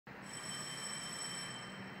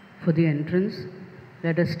For the entrance,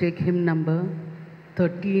 let us take hymn number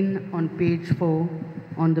 13 on page 4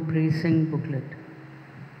 on the praising booklet.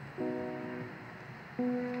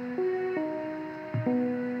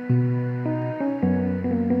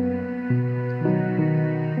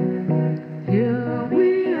 Here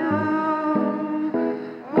we are,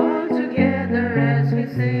 all together as we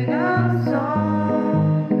sing our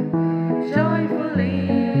song, joyfully.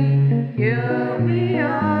 Here we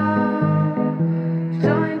are,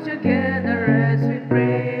 join together as we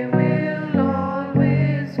pray, we'll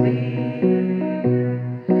always be.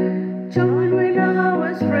 Join with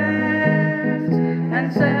our friends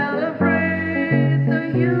and celebrate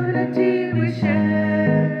the unity we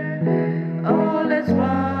share. All as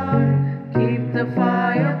one, keep the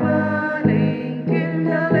fire burning,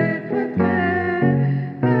 kindle it with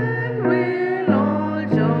care, and we'll all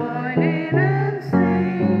join in and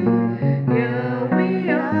sing. Here we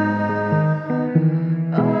are,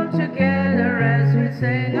 all together as we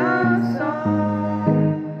sing our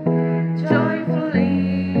song, joyfully.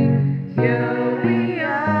 Here we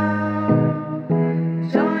are,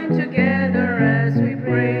 join together as we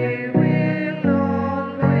pray, we'll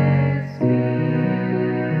always be.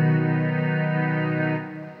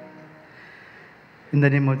 In the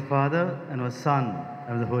name of the Father, and of the Son,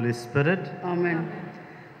 and of the Holy Spirit. Amen.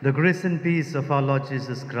 The grace and peace of our Lord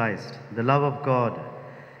Jesus Christ, the love of God,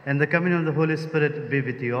 and the communion of the Holy Spirit be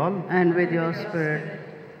with you all. And with your spirit.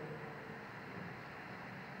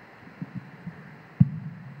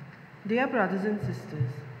 Dear brothers and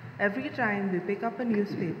sisters, every time we pick up a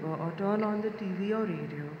newspaper or turn on the TV or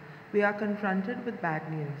radio, we are confronted with bad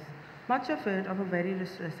news, much of it of a very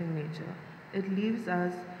distressing nature. It leaves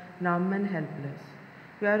us numb and helpless.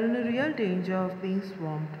 We are in a real danger of being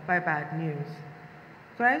swamped by bad news.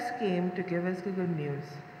 Christ came to give us the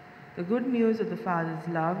good news of the Father's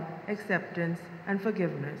love, acceptance, and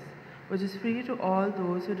forgiveness, which is free to all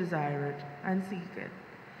those who desire it and seek it.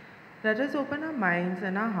 Let us open our minds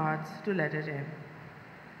and our hearts to let it in.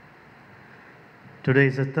 Today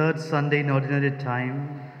is the third Sunday in Ordinary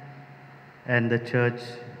Time, and the Church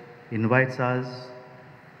invites us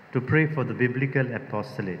to pray for the biblical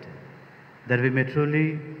apostolate, that we may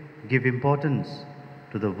truly give importance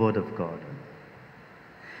to the Word of God.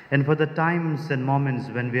 And for the times and moments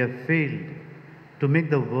when we have failed to make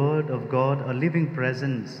the Word of God a living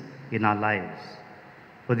presence in our lives,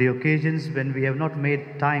 for the occasions when we have not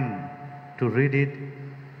made time to read it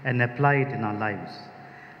and apply it in our lives,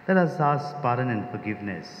 let us ask pardon and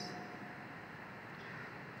forgiveness.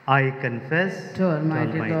 I confess To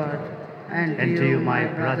Almighty God and to you, my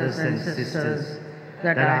brothers and sisters,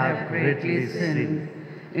 that I have greatly sinned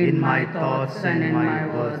in my thoughts and in my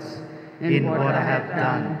words, in what I have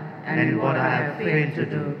done and in what I have failed to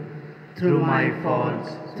do, through my faults,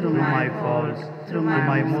 through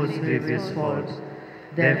my most grievous faults.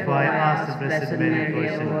 Therefore I ask the Blessed Mary,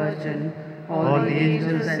 Virgin, all the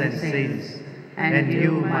angels and saints, and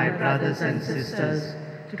you, my brothers and sisters,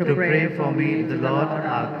 to pray for me, the Lord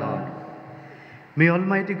our God. May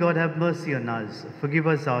Almighty God have mercy on us, forgive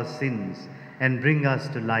us our sins, and bring us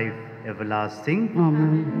to life everlasting.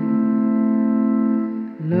 Amen.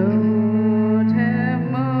 Lord, have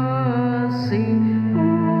mercy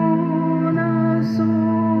on us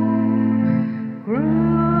all.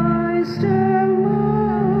 Christ, have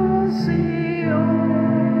mercy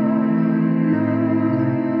on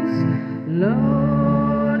us.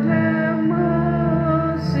 Lord, have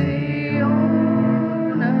mercy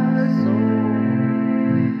on us all.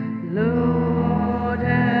 Lord,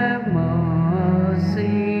 have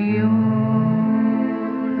mercy on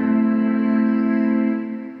us.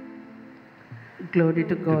 Glory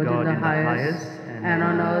to God, in the highest, and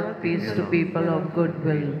on earth peace to people of good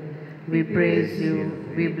will. We praise you,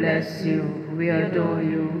 we bless you, we adore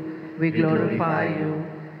you, we glorify you,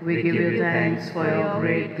 we give you thanks for your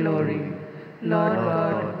great glory. Lord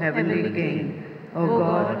God, heavenly King, O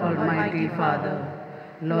God, almighty Father,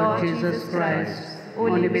 Lord Jesus Christ,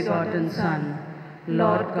 only begotten Son,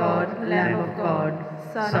 Lord God, Lamb of God,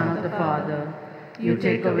 Son of the Father, you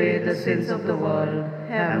take away the sins of the world,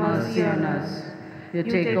 have mercy on us. You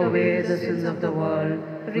take away the sins of the world,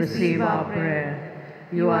 receive our prayer.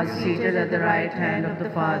 You are seated at the right hand of the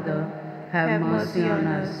Father, have mercy on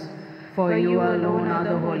us. For you alone are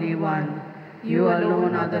the Holy One, you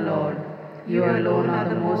alone are the Lord, you alone are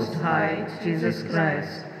the Most High, Jesus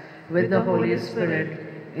Christ, with the Holy Spirit,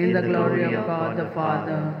 in the glory of God the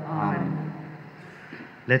Father. Amen.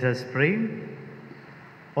 Let us pray.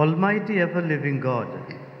 Almighty ever-living God,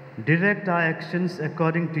 direct our actions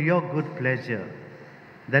according to your good pleasure,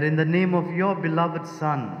 that in the name of your beloved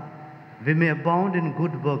Son, we may abound in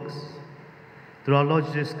good works, through our Lord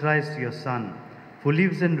Jesus Christ, your Son, who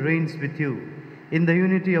lives and reigns with you in the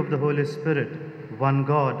unity of the Holy Spirit, one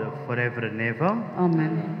God, forever and ever.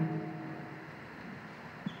 Amen.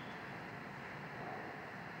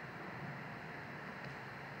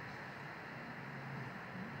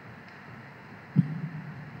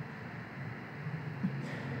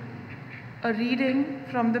 A reading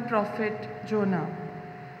from the prophet Jonah.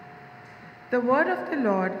 The word of the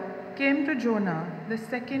Lord came to Jonah the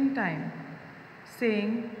second time,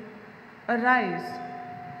 saying, Arise,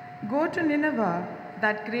 go to Nineveh,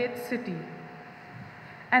 that great city,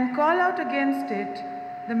 and call out against it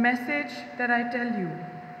the message that I tell you.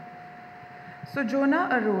 So Jonah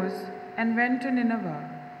arose and went to Nineveh,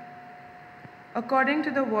 according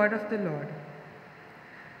to the word of the Lord.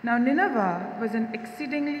 Now Nineveh was an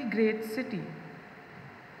exceedingly great city,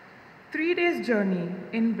 3 days' journey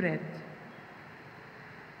in breadth.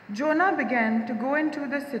 Jonah began to go into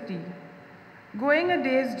the city, going a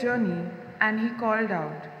day's journey, and he called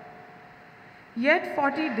out, Yet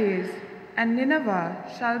 40 days, and Nineveh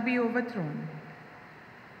shall be overthrown.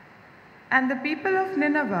 And the people of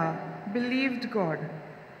Nineveh believed God.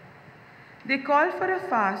 They called for a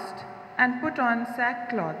fast and put on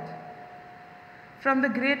sackcloth, from the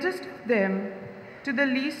greatest of them to the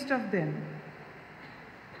least of them.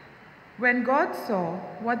 When God saw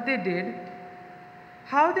what they did,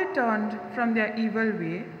 how they turned from their evil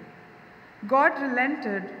way, God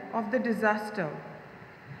relented of the disaster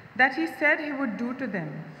that he said he would do to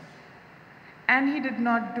them, and he did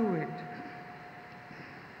not do it.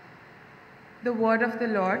 The word of the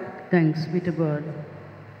Lord. Thanks be to God.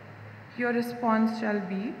 Your response shall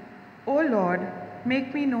be, O Lord,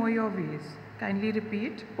 make me know your ways. Kindly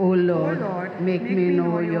repeat. O Lord, make me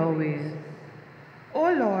know your ways.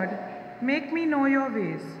 O Lord, make me know your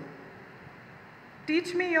ways.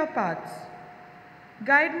 Teach me your paths.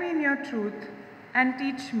 Guide me in your truth and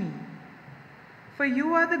teach me. For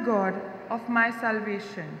you are the God of my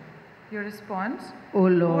salvation. Your response. O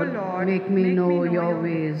Lord, make me know your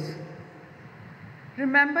ways.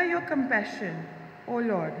 Remember your compassion, O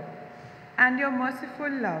Lord, and your merciful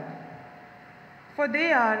love, for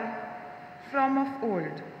they are from of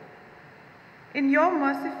old. In your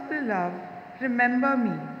merciful love, remember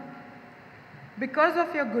me, because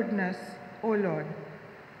of your goodness, O Lord.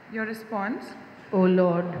 Your response. O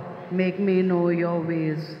Lord, make me know your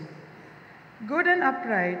ways. Good and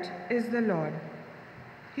upright is the Lord.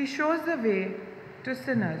 He shows the way to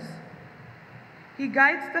sinners. He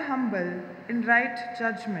guides the humble in right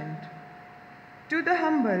judgment. To the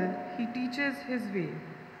humble, he teaches his way.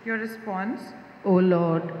 Your response. O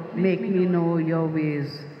Lord, make me know your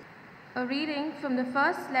ways. A reading from the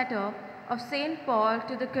first letter of St. Paul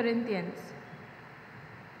to the Corinthians.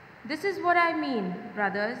 This is what I mean,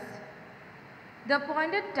 brothers. The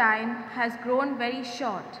appointed time has grown very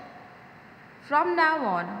short. From now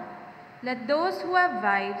on, let those who have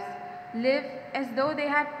wives live as though they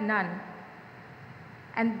had none,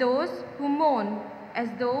 and those who mourn as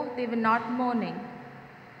though they were not mourning,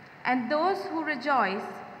 and those who rejoice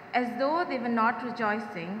as though they were not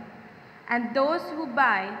rejoicing, and those who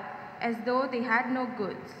buy as though they had no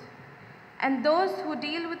goods, and those who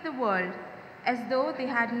deal with the world as though they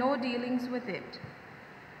had no dealings with it.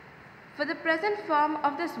 For the present form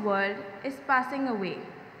of this world is passing away.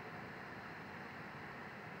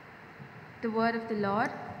 The word of the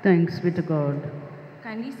Lord. Thanks be to God.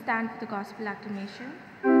 Kindly stand for the gospel acclamation.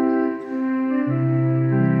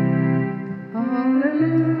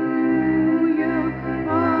 Hallelujah,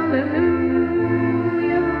 hallelujah,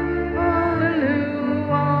 hallelujah,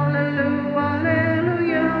 hallelujah,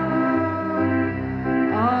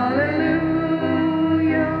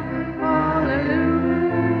 hallelujah,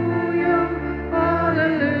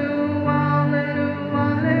 hallelujah,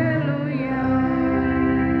 hallelujah.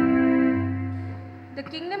 The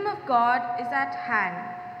kingdom of God is at hand.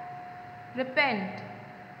 Repent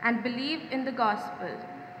and believe in the gospel.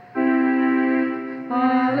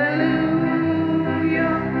 Hallelujah,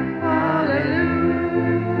 hallelujah,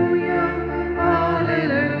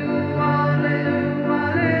 hallelujah, hallelujah,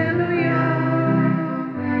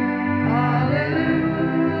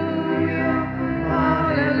 hallelujah,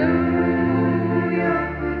 hallelujah,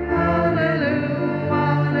 hallelujah.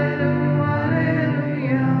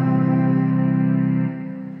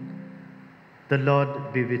 The Lord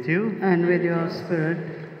be with you. And with your spirit.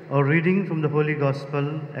 A reading from the Holy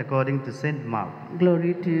Gospel according to St. Mark.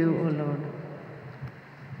 Glory to you, O Lord.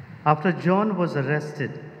 After John was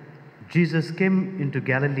arrested, Jesus came into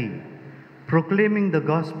Galilee, proclaiming the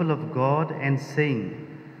gospel of God and saying,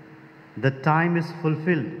 "The time is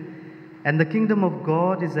fulfilled, and the kingdom of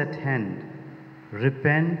God is at hand.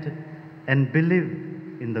 Repent and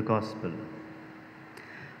believe in the gospel.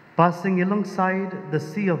 Passing alongside the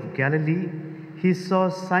Sea of Galilee, he saw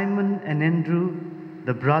Simon and Andrew,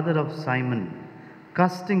 the brother of Simon,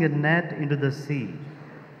 casting a net into the sea,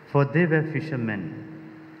 for they were fishermen.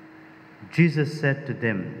 Jesus said to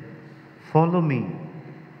them, "Follow me,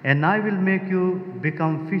 and I will make you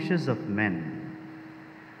become fishers of men."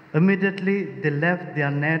 Immediately they left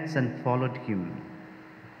their nets and followed him.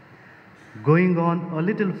 Going on a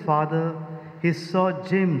little farther, he saw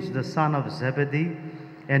James the son of Zebedee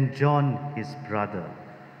and John his brother,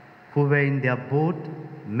 who were in their boat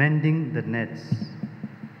mending the nets.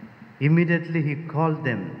 Immediately he called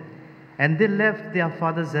them, and they left their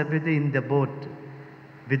father Zebedee in the boat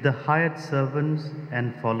with the hired servants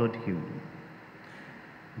and followed him.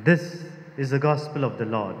 This is the gospel of the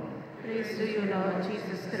Lord. Praise to you, Lord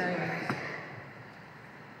Jesus Christ.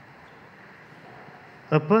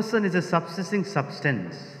 A person is a subsisting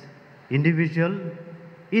substance, individual,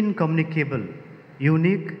 incommunicable,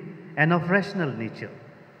 unique, and of rational nature.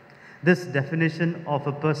 This definition of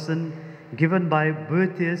a person given by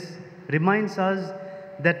Boethius reminds us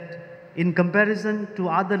that in comparison to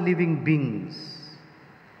other living beings,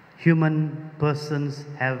 human persons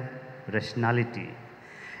have rationality.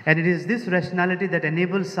 And it is this rationality that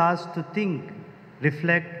enables us to think,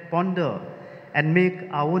 reflect, ponder, and make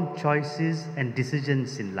our own choices and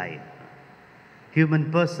decisions in life.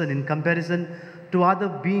 Human person, in comparison to other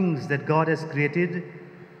beings that God has created,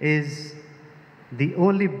 is the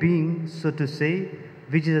only being, so to say,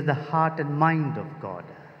 which is at the heart and mind of God.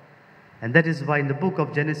 And that is why in the book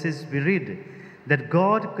of Genesis we read that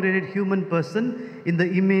God created human person in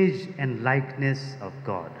the image and likeness of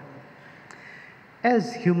God.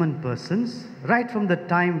 As human persons, right from the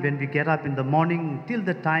time when we get up in the morning till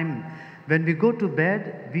the time when we go to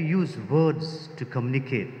bed, we use words to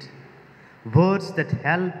communicate. Words that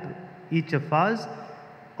help each of us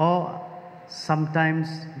or sometimes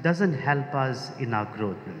doesn't help us in our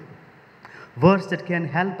growth. Words that can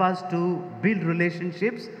help us to build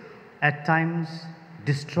relationships, at times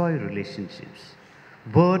destroy relationships.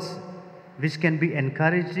 Words which can be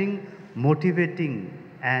encouraging, motivating,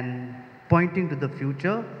 and pointing to the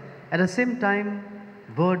future. At the same time,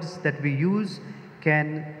 words that we use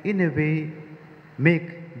can, in a way,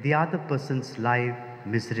 make the other person's life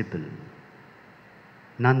miserable.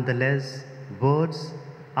 Nonetheless, words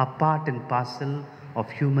are part and parcel of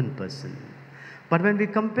human person. But when we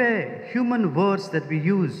compare human words that we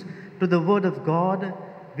use to the Word of God,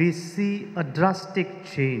 we see a drastic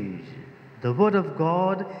change. The Word of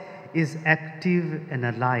God is active and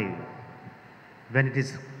alive. When it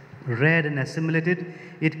is read and assimilated,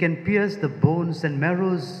 it can pierce the bones and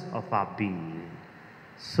marrows of our being.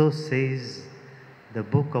 So says the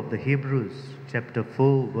book of the Hebrews, chapter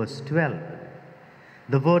 4, verse 12.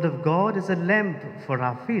 The Word of God is a lamp for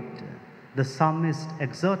our feet. The psalmist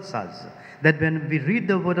exhorts us that when we read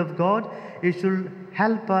the Word of God, it should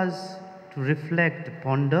help us to reflect,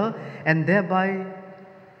 ponder, and thereby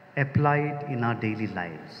apply it in our daily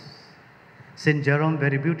lives. St. Jerome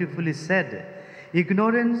very beautifully said,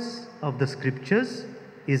 "Ignorance of the Scriptures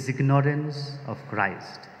is ignorance of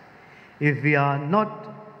Christ." If we are not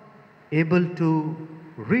able to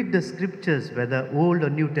read the Scriptures, whether Old or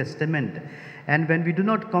New Testament, and when we do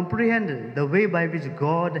not comprehend the way by which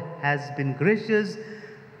God has been gracious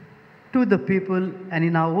to the people and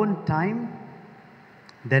in our own time,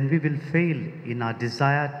 then we will fail in our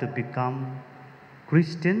desire to become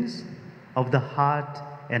Christians of the heart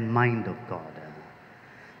and mind of God.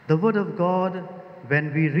 The Word of God,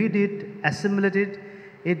 when we read it, assimilate it,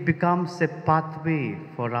 it becomes a pathway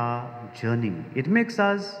for our journey. It makes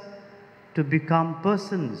us to become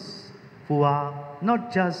persons who are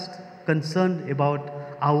not just concerned about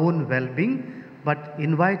our own well-being, but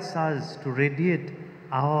invites us to radiate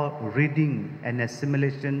our reading and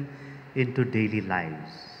assimilation into daily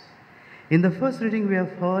lives. In the first reading, we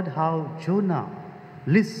have heard how Jonah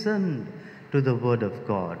listened to the Word of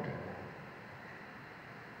God.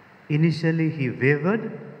 Initially, he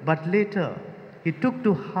wavered, but later he took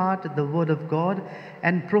to heart the Word of God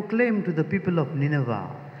and proclaimed to the people of Nineveh.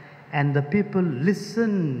 And the people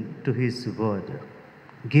listened to his word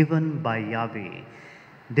given by Yahweh.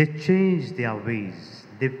 They changed their ways.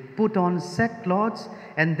 They put on sackcloths,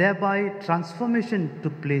 and thereby transformation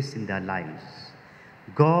took place in their lives.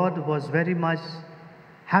 God was very much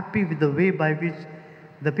happy with the way by which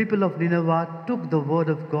the people of Nineveh took the word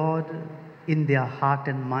of God in their heart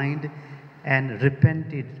and mind and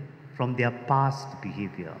repented from their past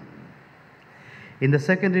behavior. In the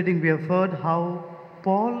second reading, we have heard how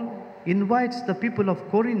Paul invites the people of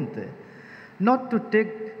Corinth not to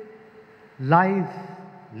take life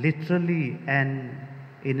literally and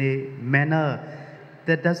in a manner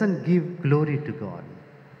that doesn't give glory to God.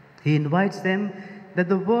 He invites them that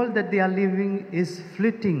the world that they are living is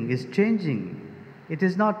fleeting, is changing. It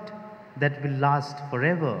is not that will last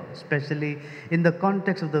forever, especially in the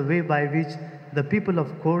context of the way by which the people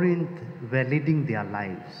of Corinth were leading their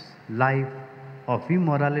lives. Life of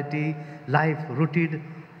immorality, life rooted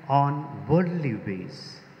on worldly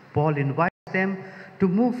ways. Paul invites them to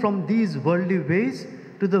move from these worldly ways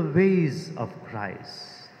to the ways of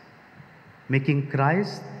Christ, making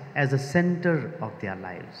Christ as the center of their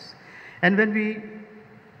lives. And when we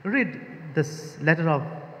read this letter of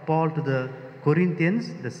Paul to the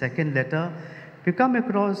Corinthians, the second letter, we come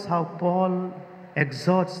across how Paul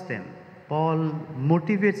exhorts them. Paul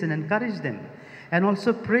motivates and encourages them, and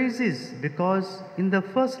also praises, because in the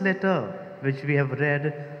first letter which we have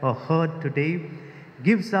read or heard today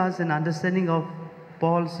gives us an understanding of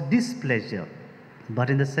Paul's displeasure. But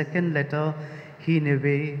in the second letter, he in a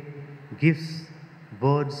way gives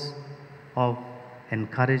words of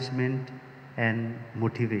encouragement and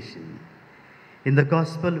motivation. In the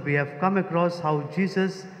gospel, we have come across how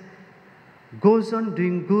Jesus goes on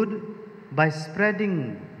doing good by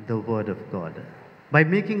spreading the word of God, by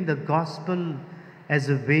making the gospel as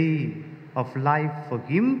a way of life for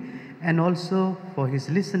him and also for his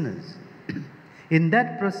listeners. In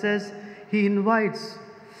that process, he invites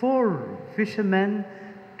 4 fishermen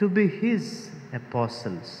to be his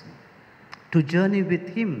apostles, to journey with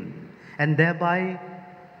him, and thereby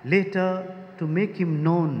later to make him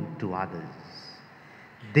known to others.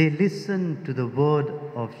 They listen to the word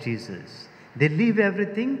of Jesus. They leave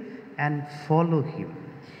everything and follow him.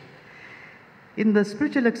 In the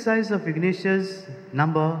spiritual exercise of Ignatius,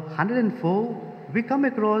 number 104, we come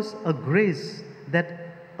across a grace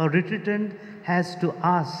that a retreatant has to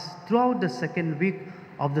ask throughout the second week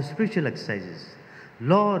of the spiritual exercises.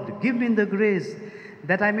 Lord, give me the grace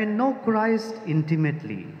that I may know Christ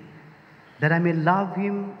intimately, that I may love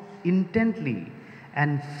him intently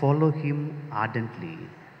and follow him ardently.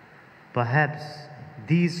 Perhaps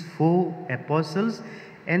these 4 apostles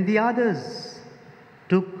and the others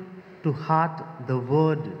took to heart the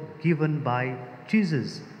word given by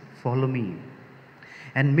Jesus, follow me,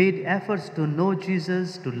 and made efforts to know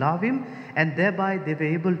Jesus, to love him, and thereby they were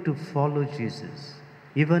able to follow Jesus,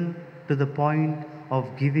 even to the point of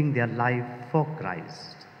giving their life for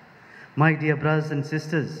Christ. My dear brothers and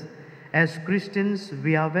sisters, as Christians,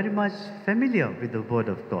 we are very much familiar with the word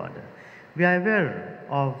of God. We are aware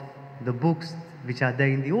of the books which are there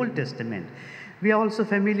in the Old Testament. We are also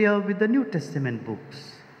familiar with the New Testament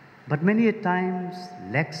books. But many a times,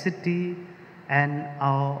 laxity and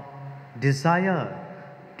our desire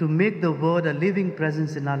to make the word a living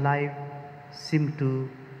presence in our life seem to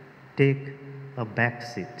take a back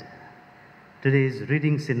seat. Today's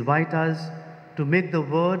readings invite us to make the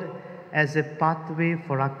word as a pathway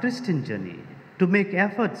for our Christian journey, to make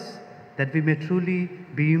efforts that we may truly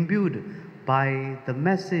be imbued by the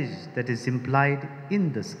message that is implied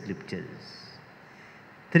in the scriptures.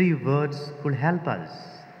 3 words could help us.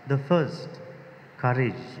 The first,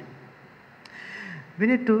 courage. We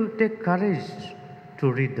need to take courage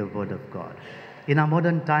to read the word of God. In our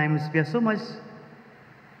modern times, we are so much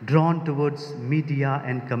drawn towards media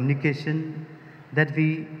and communication that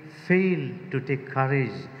we fail to take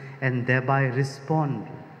courage and thereby respond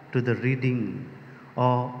to the reading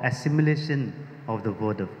or assimilation of the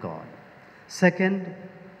word of God. Second,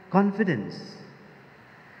 confidence.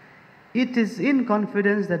 It is in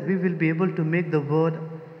confidence that we will be able to make the word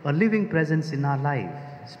a living presence in our life,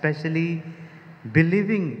 especially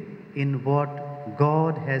believing in what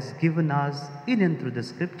God has given us in and through the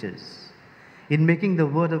scriptures, in making the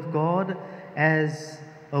word of God as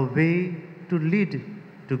a way to lead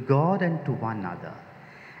to God and to one another.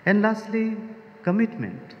 And lastly,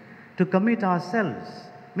 commitment. To commit ourselves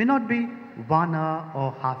may not be 1 hour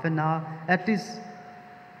or half an hour, at least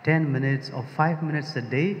 10 minutes or 5 minutes a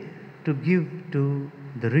day to give to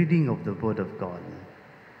the reading of the word of God.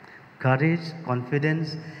 Courage,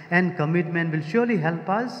 confidence, and commitment will surely help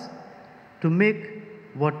us to make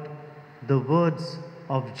what the words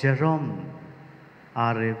of Jerome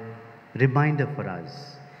are a reminder for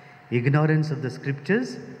us. Ignorance of the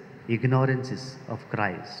scriptures, ignorance is of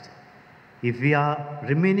Christ. If we are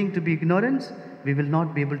remaining to be ignorant, we will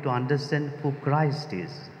not be able to understand who Christ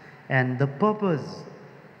is and the purpose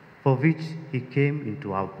for which he came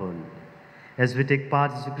into our world. As we take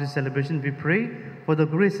part in the Eucharist celebration, we pray for the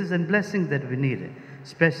graces and blessings that we need,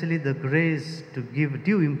 especially the grace to give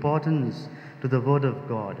due importance to the Word of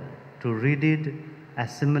God, to read it,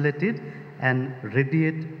 assimilate it, and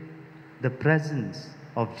radiate the presence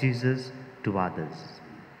of Jesus to others.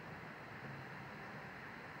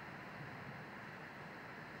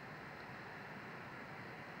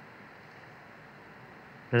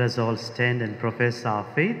 Let us all stand and profess our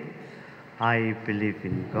faith. I believe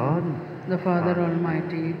in God, the Father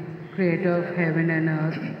Almighty, creator of heaven and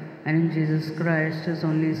earth, and in Jesus Christ, his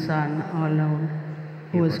only Son, our Lord,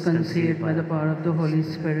 who was conceived by the power of the Holy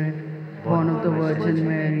Spirit, born of the Virgin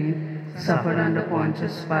Mary, suffered under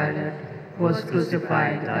Pontius Pilate, was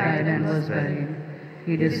crucified, died, and was buried.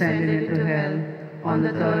 He descended into hell. On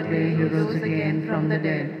the third day he rose again from the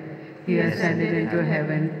dead. He ascended into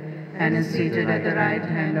heaven and is seated at the right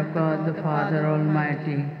hand of God the Father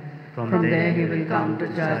Almighty. From there he will come to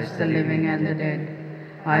judge the living and the dead.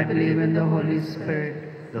 I believe in the Holy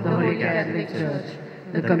Spirit, the Holy Catholic Church,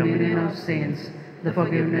 the communion of saints, the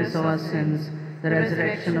forgiveness of our sins, the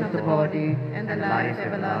resurrection of the body, and the life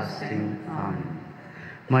everlasting. Amen.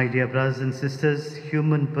 My dear brothers and sisters,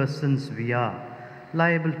 human persons we are,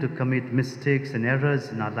 liable to commit mistakes and errors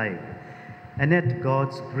in our life. And yet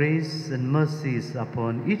God's grace and mercy is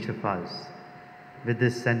upon each of us. With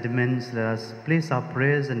these sentiments, let us place our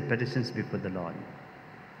prayers and petitions before the Lord.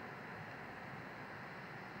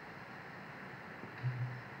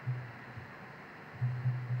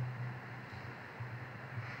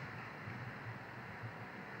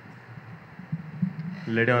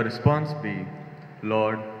 Let our response be,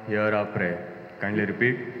 Lord, hear our prayer. Kindly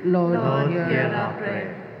repeat. Lord, hear hear our our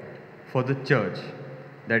prayer. For the Church,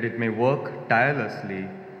 that it may work tirelessly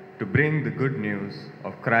to bring the good news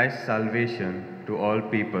of Christ's salvation to all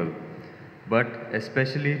people, but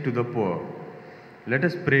especially to the poor. Let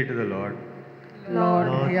us pray to the Lord.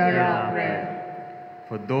 Lord, hear our prayer.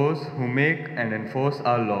 For those who make and enforce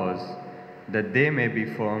our laws, that they may be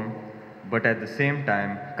firm, but at the same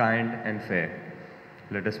time kind and fair.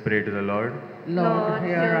 Let us pray to the Lord. Lord,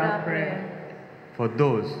 hear our prayer. For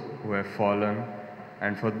those who have fallen,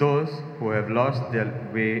 and for those who have lost their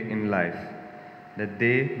way in life, that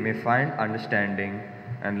they may find understanding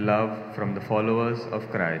and love from the followers of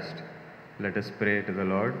Christ. Let us pray to the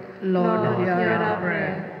Lord. Lord, hear our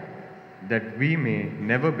prayer. That we may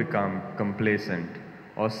never become complacent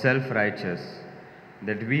or self-righteous,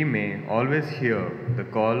 that we may always hear the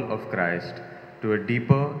call of Christ to a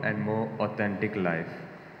deeper and more authentic life.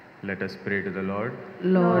 Let us pray to the Lord.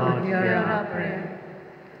 Lord, hear our prayer.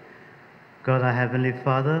 God, our Heavenly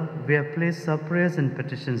Father, we have placed our prayers and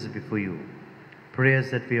petitions before you. Prayers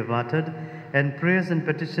that we have uttered and prayers and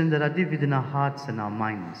petitions that are deep within our hearts and our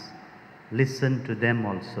minds. Listen to them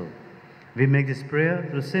also. We make this prayer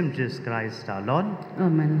through same Jesus Christ our Lord.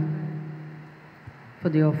 Amen. For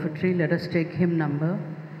the offertory, let us take hymn number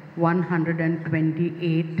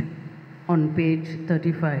 128 on page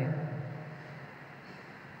 35.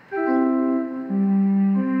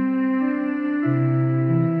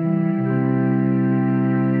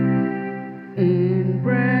 In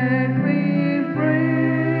bread we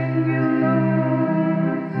bring you,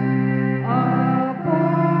 Lord, our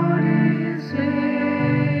bodies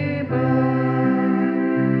labor.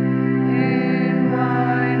 In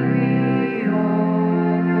wine we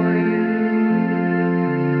offer you,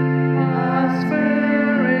 our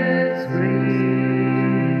spirits breathe.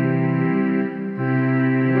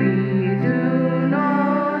 We do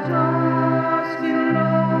not ask you,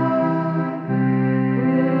 Lord,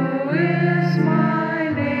 who is my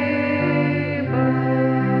neighbor,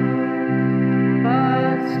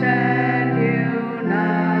 but stand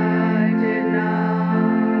united now,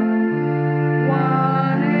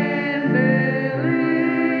 one in belief.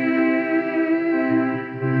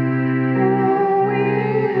 Oh, we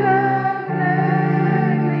have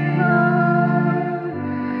gladly heard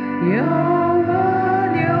your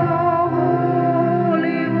word, your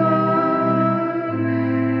holy word,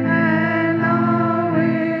 and now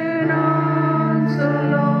in answer,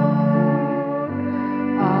 Lord,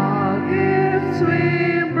 our gifts we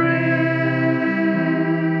bring.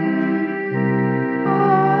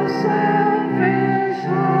 Our selfish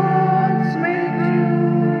hearts make you,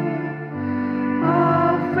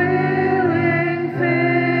 our failing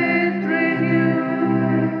faith renew.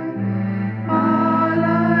 Our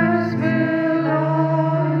lives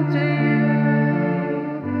belong to you,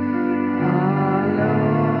 our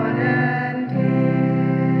Lord and King.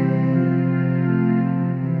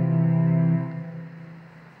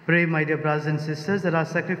 Pray, my dear brothers and sisters, that our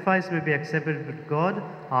sacrifice may be accepted with God,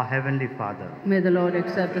 our Heavenly Father. May the Lord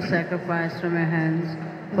accept the sacrifice from your hands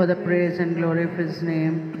for the praise and glory of his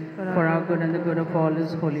name, for our good and the good of all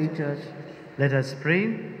his holy church. Let us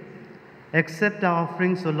pray. Accept our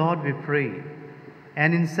offerings, O Lord, we pray,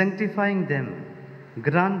 and in sanctifying them,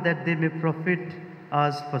 grant that they may profit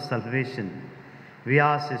us for salvation. We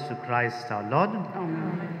ask this through Christ our Lord.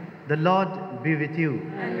 Amen. The Lord be with you.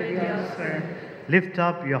 And with your spirit. Lift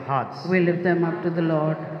up your hearts. We lift them up to the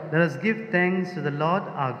Lord. let us give thanks to the Lord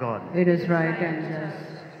our God. It is right and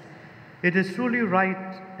just. It is truly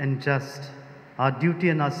right and just, our duty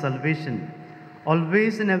and our salvation,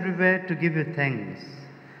 always and everywhere to give you thanks,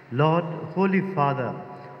 Lord, Holy Father,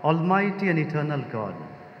 Almighty and eternal God.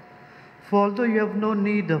 For although you have no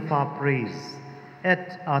need of our praise,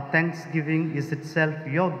 yet our thanksgiving is itself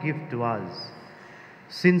your gift to us.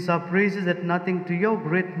 Since our praise is at nothing to your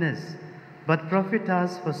greatness, but profit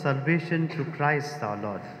us for salvation through Christ our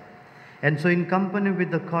Lord. And so in company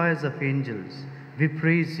with the choirs of angels, we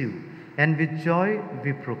praise you, and with joy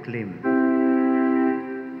we proclaim.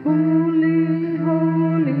 Holy,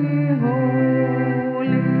 holy,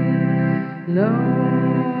 holy,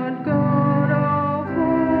 Lord God of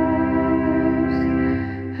hosts,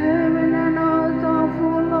 heaven and earth are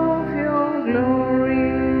full of your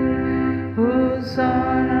glory.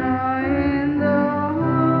 Hosanna in the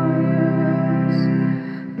highest.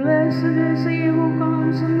 Blessed is he who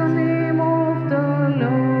comes in the name of the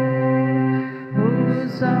Lord.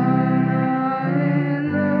 Hosanna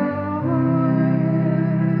in the highest.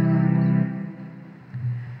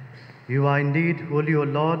 You are indeed holy, O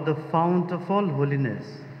Lord, the fount of all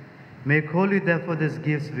holiness. Make holy, therefore, these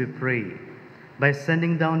gifts, we pray, by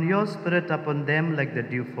sending down your Spirit upon them like the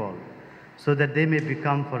dewfall, so that they may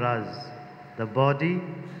become for us the body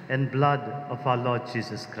and blood of our Lord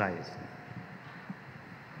Jesus Christ.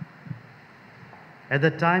 At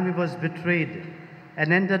the time he was betrayed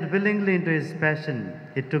and entered willingly into his passion,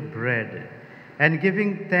 he took bread, and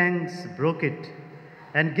giving thanks, broke it,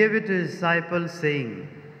 and gave it to his disciples, saying,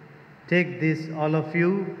 "Take this, all of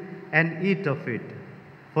you, and eat of it,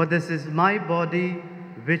 for this is my body,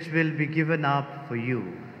 which will be given up for you."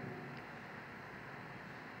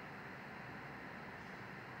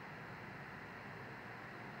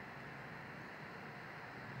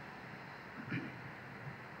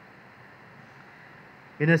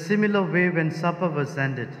 In a similar way, when supper was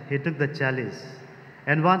ended, he took the chalice,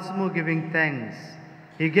 and once more giving thanks,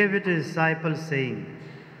 he gave it to his disciples, saying,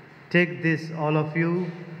 "Take this, all of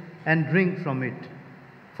you, and drink from it,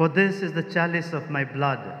 for this is the chalice of my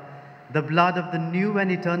blood, the blood of the new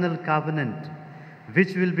and eternal covenant,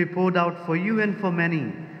 which will be poured out for you and for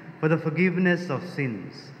many for the forgiveness of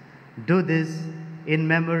sins. Do this in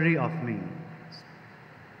memory of me."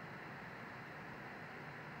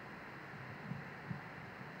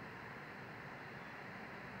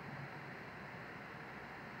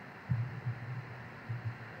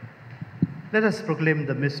 Let us proclaim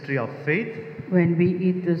the mystery of faith. When we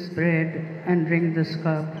eat this bread and drink this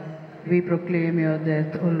cup, we proclaim your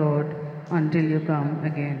death, O Lord, until you come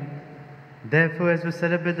again. Therefore, as we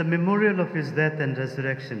celebrate the memorial of his death and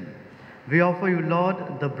resurrection, we offer you,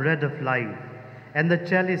 Lord, the bread of life and the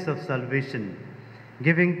chalice of salvation,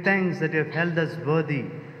 giving thanks that you have held us worthy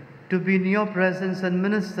to be in your presence and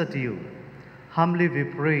minister to you. Humbly we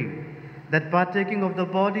pray that partaking of the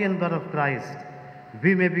body and blood of Christ,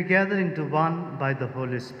 we may be gathered into one by the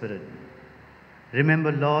Holy Spirit.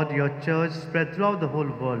 Remember, Lord, your church spread throughout the whole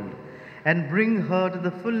world, and bring her to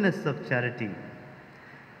the fullness of charity,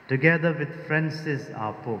 together with Francis,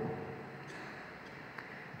 our Pope,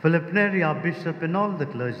 Philip Neri, our Bishop, and all the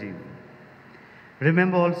clergy.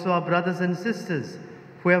 Remember also our brothers and sisters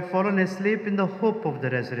who have fallen asleep in the hope of the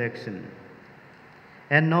resurrection,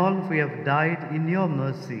 and all who have died in your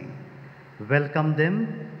mercy. Welcome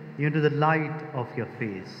them into the light of your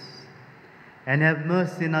face. And have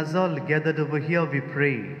mercy on us all gathered over here, we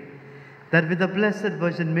pray, that with the Blessed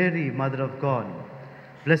Virgin Mary, Mother of God,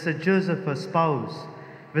 Blessed Joseph, her spouse,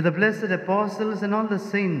 with the blessed apostles and all the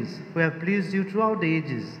saints who have pleased you throughout the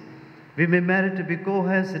ages, we may merit to be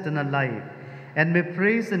co-heirs eternal life, and may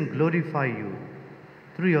praise and glorify you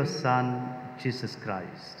through your Son, Jesus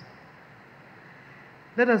Christ.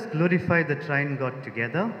 Let us glorify the Trine God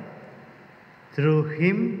together, through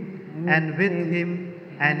him and with him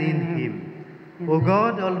and in him. O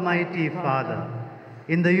God, Almighty Father,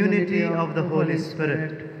 in the unity of the Holy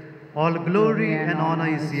Spirit, all glory and honor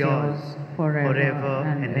is yours forever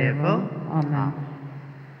and ever. Amen.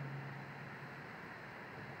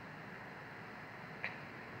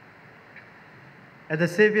 At the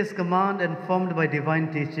Saviour's command and formed by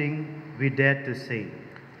divine teaching, we dare to say,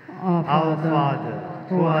 Our Father,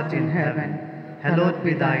 who art in heaven, hallowed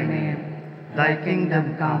be thy name. Thy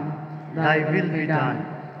kingdom come, thy will be done,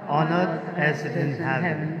 on earth as it is in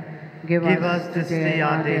heaven. Give us this day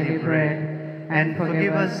our daily bread, and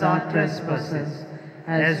forgive us our trespasses,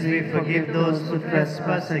 as we forgive those who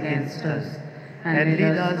trespass against us. And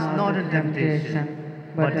lead us not into temptation,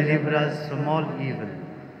 but deliver us from all evil.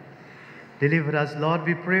 Deliver us, Lord,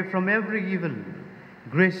 we pray, from every evil.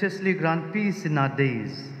 Graciously grant peace in our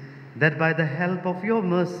days, that by the help of your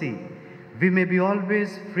mercy we may be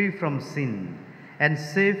always free from sin and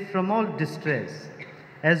safe from all distress,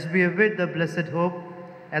 as we await the blessed hope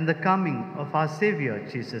and the coming of our Savior,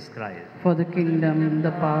 Jesus Christ. For the kingdom,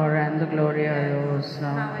 the power, and the glory are yours,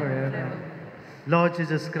 now and forever. Lord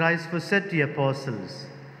Jesus Christ, who said to your apostles,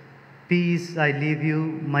 "Peace I leave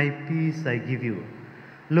you, my peace I give you,"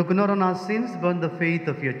 look not on our sins, but on the faith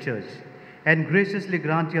of your church, and graciously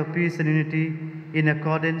grant your peace and unity in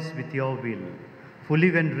accordance with your will, who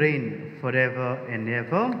live and reign forever and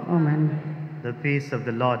ever. Amen. The peace of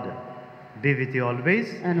the Lord be with you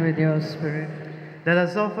always. And with your spirit. Let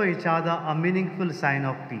us offer each other a meaningful sign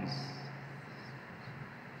of peace.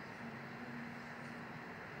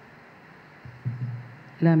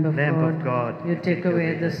 Lamb of Lamb God, of God, you take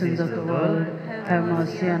away the sins of the world, have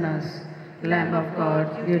mercy on us. Lamb of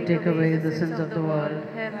God, you take away the sins of the world,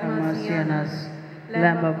 have mercy on us.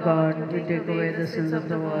 Lamb of God, you take away the sins of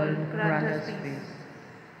the world, grant us peace.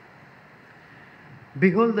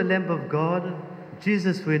 Behold the Lamb of God,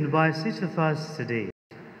 Jesus, who invites each of us today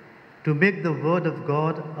to make the Word of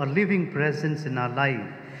God a living presence in our life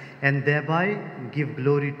and thereby give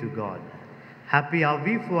glory to God. Happy are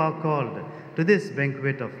we who are called to this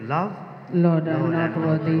banquet of love. Lord, I am not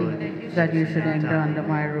worthy that you should enter under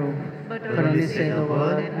my roof, but only say the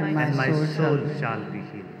word, and my soul shall be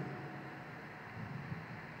healed.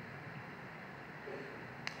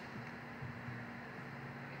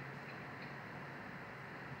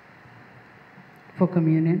 For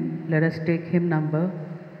communion, let us take hymn number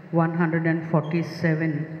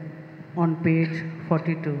 147 on page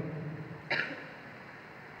 42.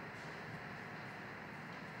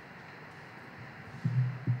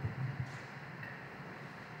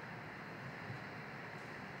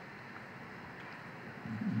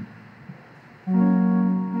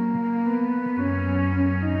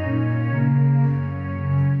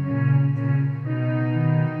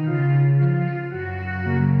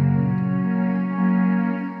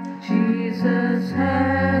 Jesus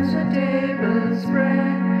has a table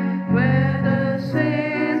spread where the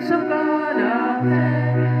saints of God are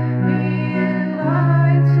fed. He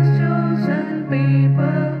invites his chosen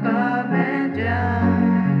people, come and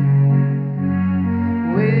dine.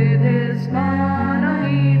 With his manna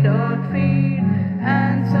he doth feed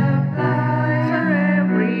and supplies our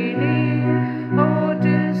every need. Oh,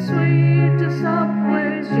 'tis sweet to sup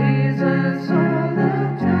with Jesus all the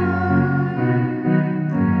time.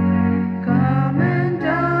 Come and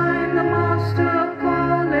dine, the Master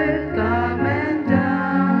calleth, come and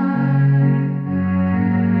dine.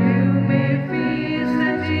 You may feast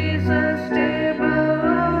at Jesus' table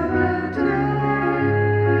all the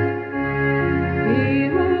time. He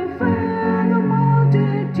who fed the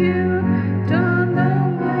multitude turned the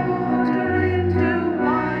water into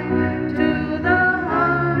wine. To the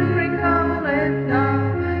hungry calleth now,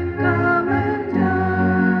 come and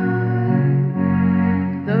dine.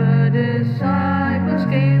 The disciples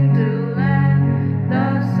came to land,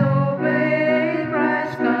 thus obeyed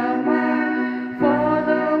Christ's command. For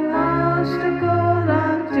the Master called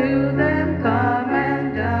unto them, come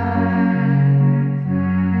and dine.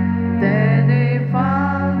 There they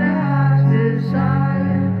found their heart's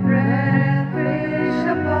desire, bread and fish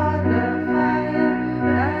upon the fire,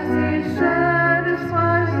 as he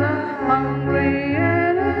satisfies the hungry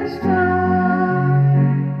in his time.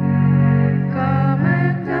 Come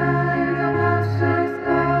and dine, the Master's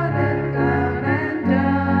calling, come and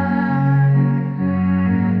dine.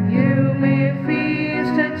 You may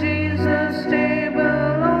feast at Jesus'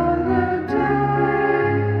 table all the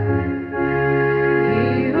time. He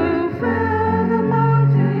who fed the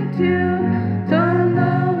multitude turned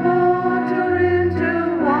the water into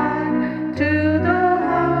wine. To the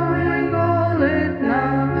hungry calleth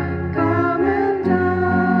now, come and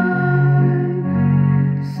dine.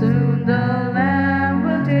 Soon the Lamb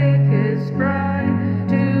will take his bride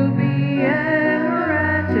to be ever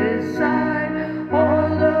at his side. All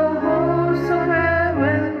the hosts of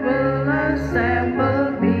heaven will assemble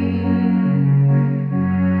be.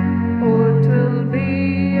 Oh, 'twill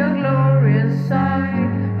be a glorious sight,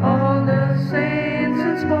 all the saints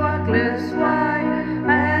in spotless white,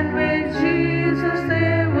 and with Jesus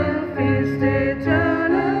they will feast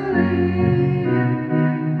eternally.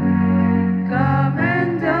 Come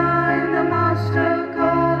and dine, the Master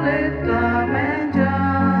calleth, come and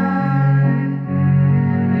dine.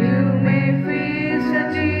 You may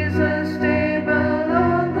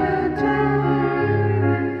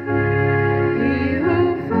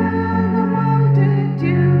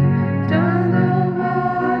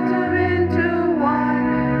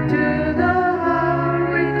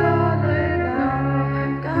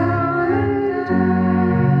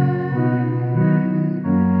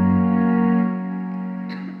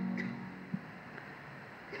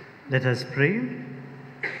Let us pray.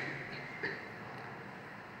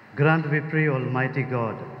 Grant, we pray, Almighty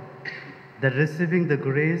God, that receiving the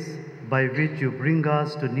grace by which you bring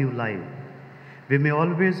us to new life, we may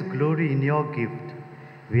always glory in your gift.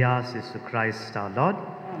 We ask this through Christ our Lord.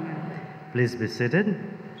 Amen. Please be seated.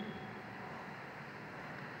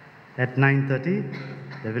 At 9:30,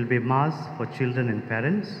 there will be Mass for children and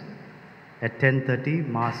parents. At 10:30,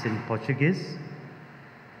 Mass in Portuguese.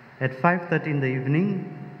 At 5:30 in the evening,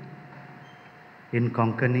 in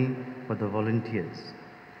Konkani for the volunteers.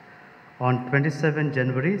 On 27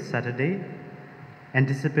 January, Saturday,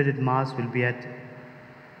 anticipated Mass will be at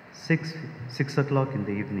 6 o'clock in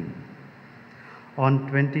the evening. On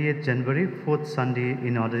 28th January, 4th Sunday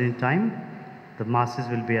in ordinary time, the Masses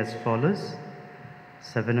will be as follows: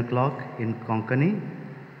 7 o'clock in Konkani,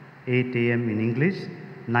 8 a.m. in English,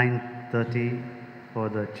 9:30 for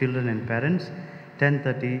the children and parents,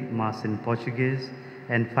 10:30 Mass in Portuguese,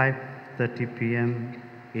 and 5:30 p.m.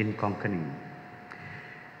 in Konkani.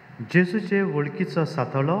 जेसूचे वळखीचो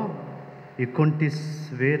सातळो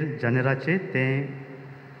 29 जानेराचे ते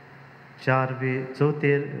 4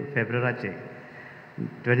 फेब्रुवारीचे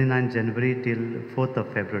 29 January till 4th of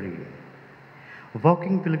February.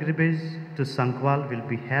 Walking pilgrimage to Sankwal will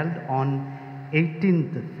be held on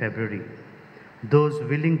 18th February. Those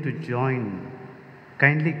willing to join,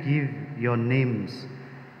 kindly give your names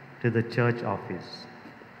to the church office.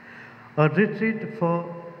 A retreat for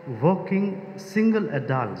working single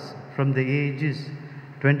adults from the ages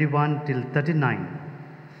 21 till 39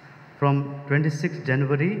 from 26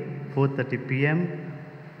 January 4:30 p.m.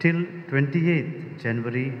 till 28th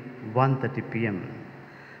January 1:30 p.m.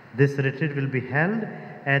 This retreat will be held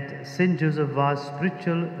at St. Joseph Vaz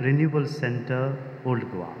Spiritual Renewal Center, Old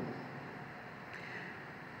Goa.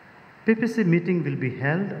 PPC meeting will be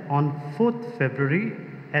held on 4th February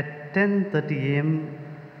at 10:30 a.m.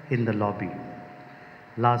 in the lobby.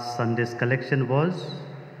 Last Sunday's collection was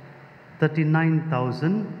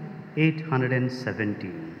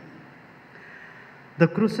 39,817. The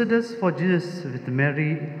Crusaders for Jesus with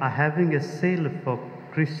Mary are having a sale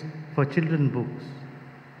for children books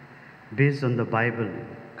based on the Bible.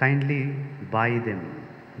 Kindly buy them.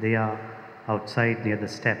 They are outside near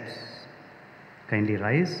the steps. Kindly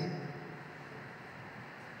rise.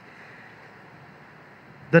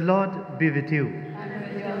 The Lord be with you. And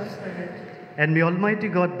with your spirit. And may Almighty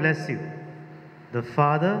God bless you, the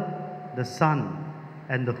Father, the Son,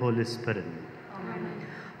 and the Holy Spirit. Amen.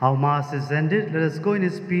 Our Mass is ended. Let us go in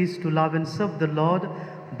His peace to love and serve the Lord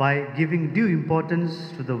by giving due importance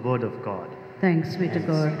to the Word of God. Thanks be to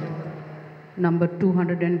God. Number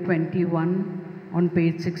 221 on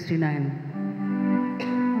page 69.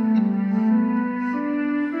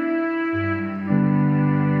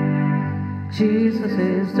 Jesus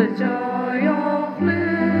is the joy of living.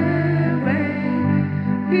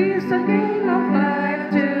 He's the King of life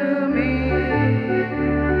to me.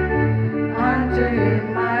 Unto Him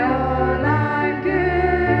my all I'm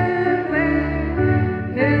giving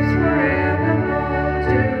is forevermore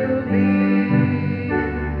to me.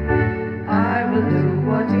 I will do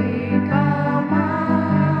what He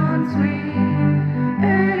commands me.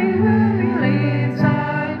 Anywhere He leads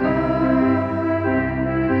I'll go.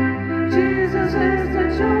 Jesus is the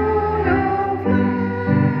joy